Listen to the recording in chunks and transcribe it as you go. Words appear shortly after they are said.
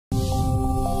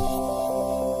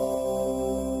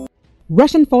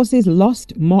Russian forces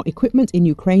lost more equipment in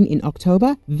Ukraine in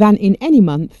October than in any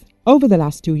month over the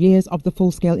last 2 years of the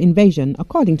full-scale invasion,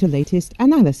 according to latest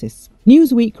analysis.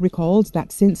 Newsweek recalls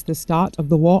that since the start of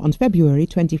the war on February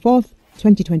 24,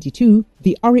 2022,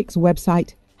 the Oryx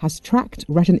website has tracked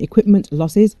Russian equipment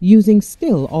losses using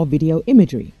still or video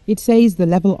imagery. It says the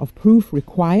level of proof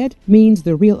required means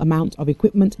the real amount of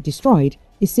equipment destroyed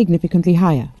is significantly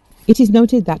higher. It is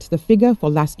noted that the figure for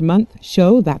last month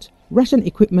show that Russian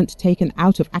equipment taken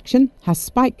out of action has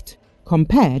spiked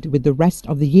compared with the rest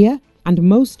of the year and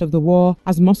most of the war,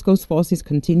 as Moscow's forces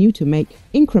continue to make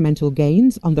incremental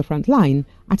gains on the front line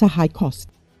at a high cost.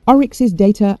 Oryx's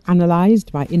data,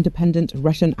 analyzed by independent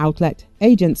Russian outlet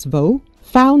Agentstvo,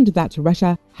 found that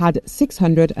Russia had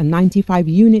 695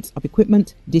 units of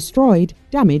equipment destroyed,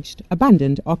 damaged,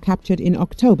 abandoned or captured in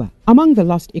October. Among the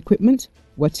lost equipment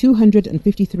were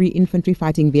 253 infantry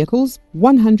fighting vehicles,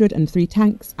 103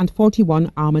 tanks and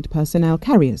 41 armored personnel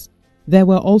carriers. There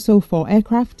were also 4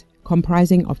 aircraft,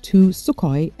 comprising of 2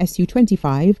 Sukhoi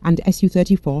Su-25 and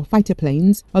Su-34 fighter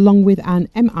planes, along with an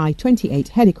Mi-28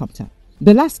 helicopter.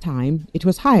 The last time it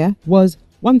was higher was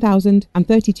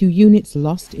 1,032 units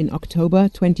lost in October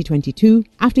 2022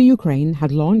 after Ukraine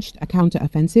had launched a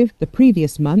counter-offensive the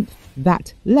previous month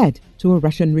that led to a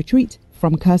Russian retreat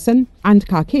from Kherson and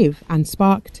Kharkiv and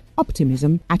sparked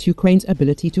optimism at Ukraine's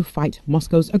ability to fight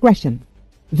Moscow's aggression.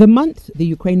 The month the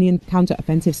Ukrainian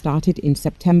counter-offensive started in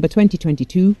September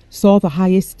 2022 saw the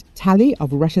highest tally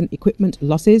of Russian equipment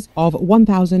losses of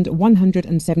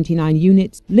 1,179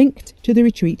 units linked to the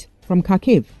retreat from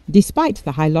Kharkiv. Despite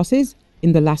the high losses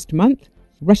in the last month,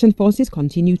 Russian forces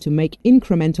continue to make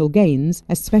incremental gains,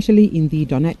 especially in the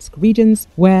Donetsk regions,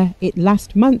 where it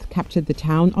last month captured the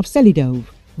town of Selydove.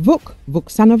 Vuk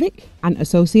Vuksanovic, an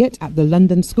associate at the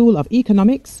London School of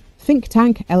Economics think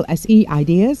tank LSE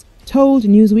IDEAS, told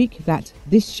Newsweek that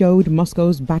this showed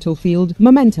Moscow's battlefield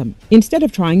momentum. Instead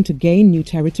of trying to gain new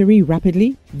territory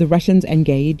rapidly, the Russians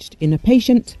engaged in a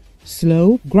patient,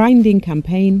 slow, grinding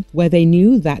campaign where they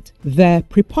knew that their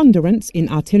preponderance in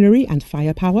artillery and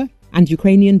firepower and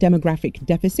Ukrainian demographic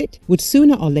deficit would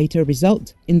sooner or later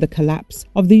result in the collapse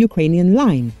of the Ukrainian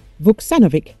line.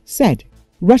 Vuksanovic said,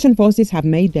 Russian forces have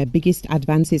made their biggest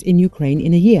advances in Ukraine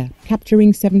in a year,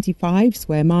 capturing 75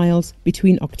 square miles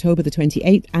between October the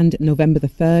 28th and November the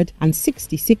 3rd and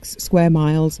 66 square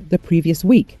miles the previous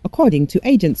week, according to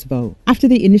Agentstvo. After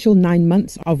the initial 9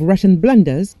 months of Russian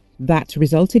blunders that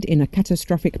resulted in a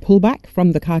catastrophic pullback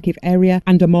from the Kharkiv area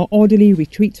and a more orderly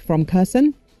retreat from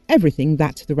Kherson, everything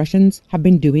that the Russians have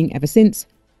been doing ever since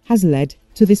has led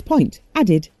to this point,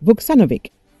 added Vuksanovic.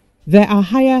 There are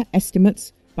higher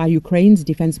estimates by Ukraine's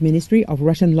defense ministry of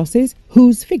Russian losses,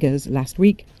 whose figures last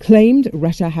week claimed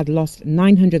Russia had lost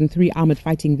 903 armored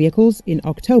fighting vehicles in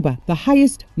October, the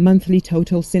highest monthly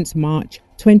total since March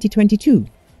 2022.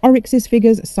 Oryx's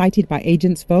figures cited by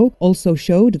Agentstvo also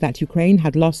showed that Ukraine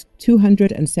had lost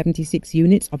 276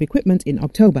 units of equipment in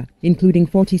October, including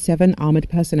 47 armored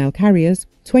personnel carriers,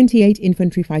 28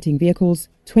 infantry fighting vehicles,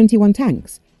 21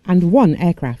 tanks, and 1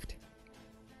 aircraft.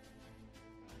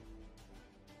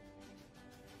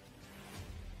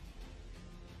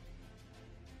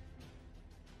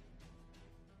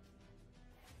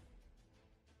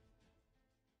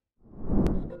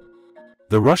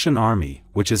 The Russian army,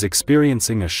 which is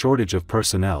experiencing a shortage of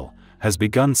personnel, has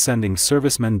begun sending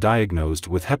servicemen diagnosed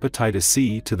with hepatitis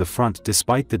C to the front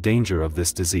despite the danger of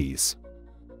this disease.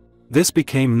 This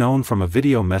became known from a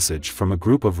video message from a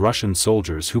group of Russian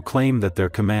soldiers who claim that their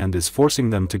command is forcing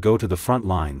them to go to the front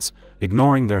lines,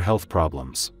 ignoring their health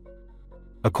problems.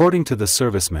 According to the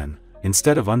servicemen,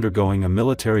 instead of undergoing a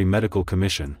military medical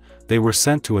commission, they were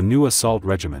sent to a new assault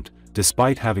regiment,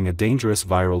 despite having a dangerous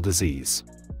viral disease.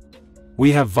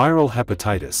 We have viral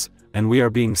hepatitis, and we are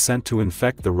being sent to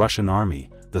infect the Russian army,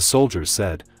 the soldiers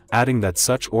said, adding that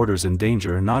such orders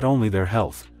endanger not only their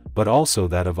health, but also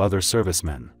that of other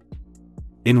servicemen.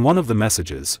 In one of the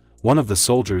messages, one of the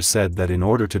soldiers said that in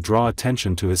order to draw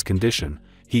attention to his condition,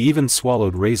 he even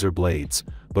swallowed razor blades,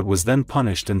 but was then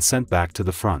punished and sent back to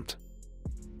the front.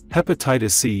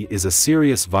 Hepatitis C is a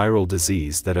serious viral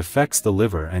disease that affects the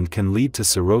liver and can lead to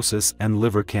cirrhosis and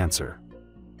liver cancer.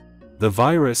 The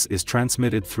virus is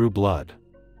transmitted through blood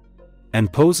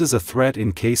and poses a threat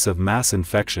in case of mass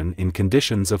infection in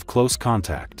conditions of close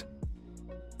contact.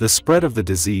 The spread of the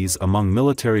disease among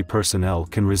military personnel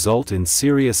can result in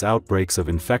serious outbreaks of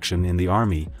infection in the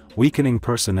army, weakening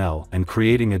personnel and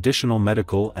creating additional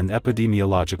medical and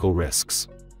epidemiological risks.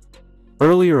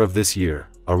 Earlier of this year,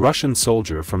 a Russian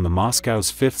soldier from the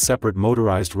Moscow's 5th Separate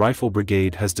Motorized Rifle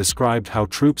Brigade has described how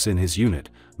troops in his unit,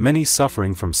 many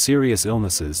suffering from serious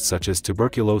illnesses such as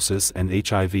tuberculosis and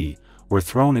HIV, were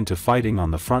thrown into fighting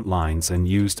on the front lines and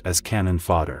used as cannon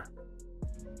fodder.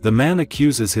 The man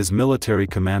accuses his military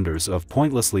commanders of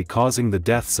pointlessly causing the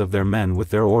deaths of their men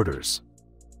with their orders.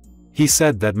 He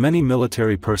said that many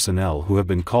military personnel who have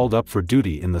been called up for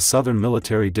duty in the southern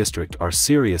military district are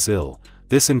seriously ill.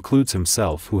 This includes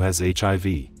himself, who has HIV.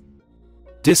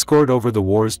 Discord over the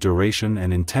war's duration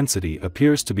and intensity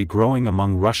appears to be growing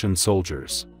among Russian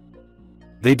soldiers.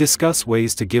 They discuss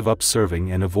ways to give up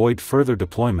serving and avoid further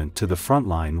deployment to the front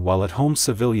line, while at home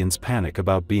civilians panic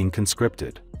about being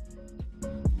conscripted.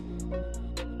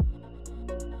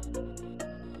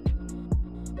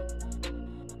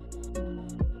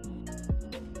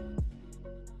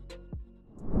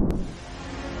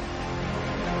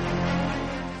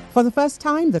 For the first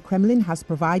time, the Kremlin has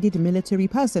provided military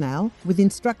personnel with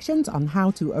instructions on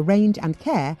how to arrange and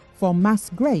care for mass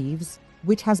graves,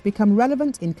 which has become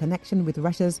relevant in connection with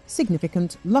Russia's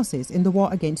significant losses in the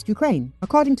war against Ukraine.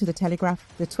 According to The Telegraph,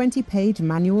 the 20-page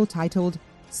manual titled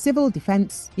Civil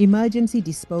Defense, Emergency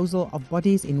Disposal of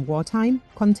Bodies in Wartime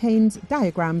contains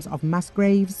diagrams of mass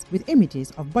graves with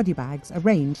images of body bags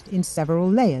arranged in several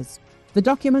layers. The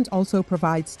document also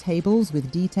provides tables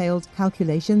with detailed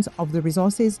calculations of the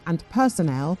resources and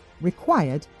personnel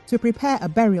required to prepare a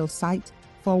burial site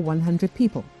for 100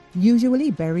 people. Usually,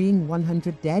 burying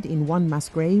 100 dead in one mass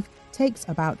grave takes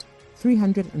about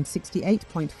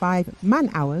 368.5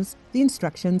 man-hours, the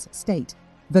instructions state.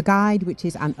 The guide, which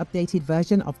is an updated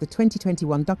version of the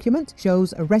 2021 document,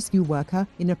 shows a rescue worker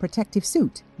in a protective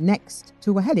suit next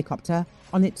to a helicopter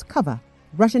on its cover.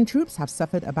 Russian troops have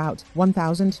suffered about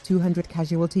 1,200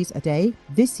 casualties a day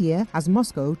this year as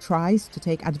Moscow tries to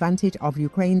take advantage of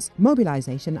Ukraine's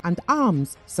mobilization and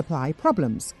arms supply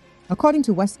problems. According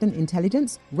to Western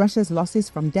intelligence, Russia's losses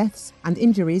from deaths and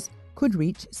injuries could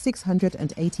reach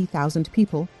 680,000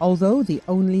 people, although the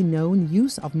only known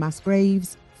use of mass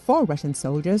graves for Russian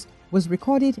soldiers was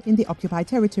recorded in the occupied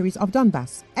territories of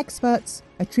Donbass. Experts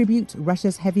attribute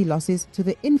Russia's heavy losses to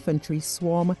the infantry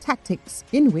swarm tactics,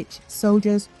 in which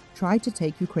soldiers tried to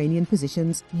take Ukrainian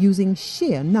positions using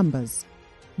sheer numbers.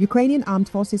 Ukrainian Armed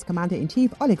Forces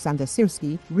Commander-in-Chief Alexander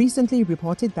Syrsky recently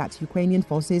reported that Ukrainian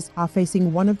forces are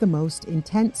facing one of the most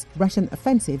intense Russian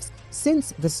offensives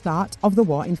since the start of the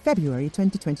war in February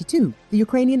 2022. The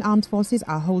Ukrainian Armed Forces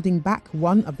are holding back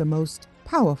one of the most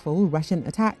powerful Russian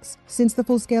attacks since the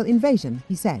full-scale invasion,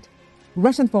 he said.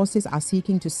 Russian forces are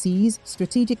seeking to seize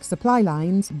strategic supply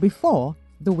lines before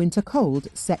the winter cold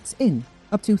sets in.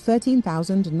 Up to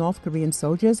 13,000 North Korean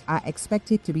soldiers are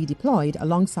expected to be deployed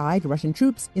alongside Russian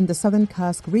troops in the southern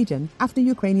Kursk region after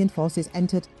Ukrainian forces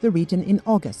entered the region in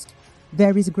August.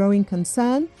 There is growing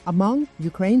concern among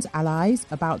Ukraine's allies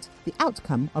about the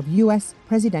outcome of U.S.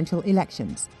 presidential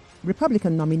elections.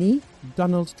 Republican nominee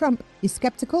Donald Trump is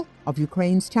skeptical of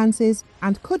Ukraine's chances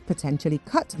and could potentially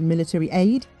cut military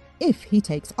aid if he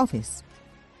takes office.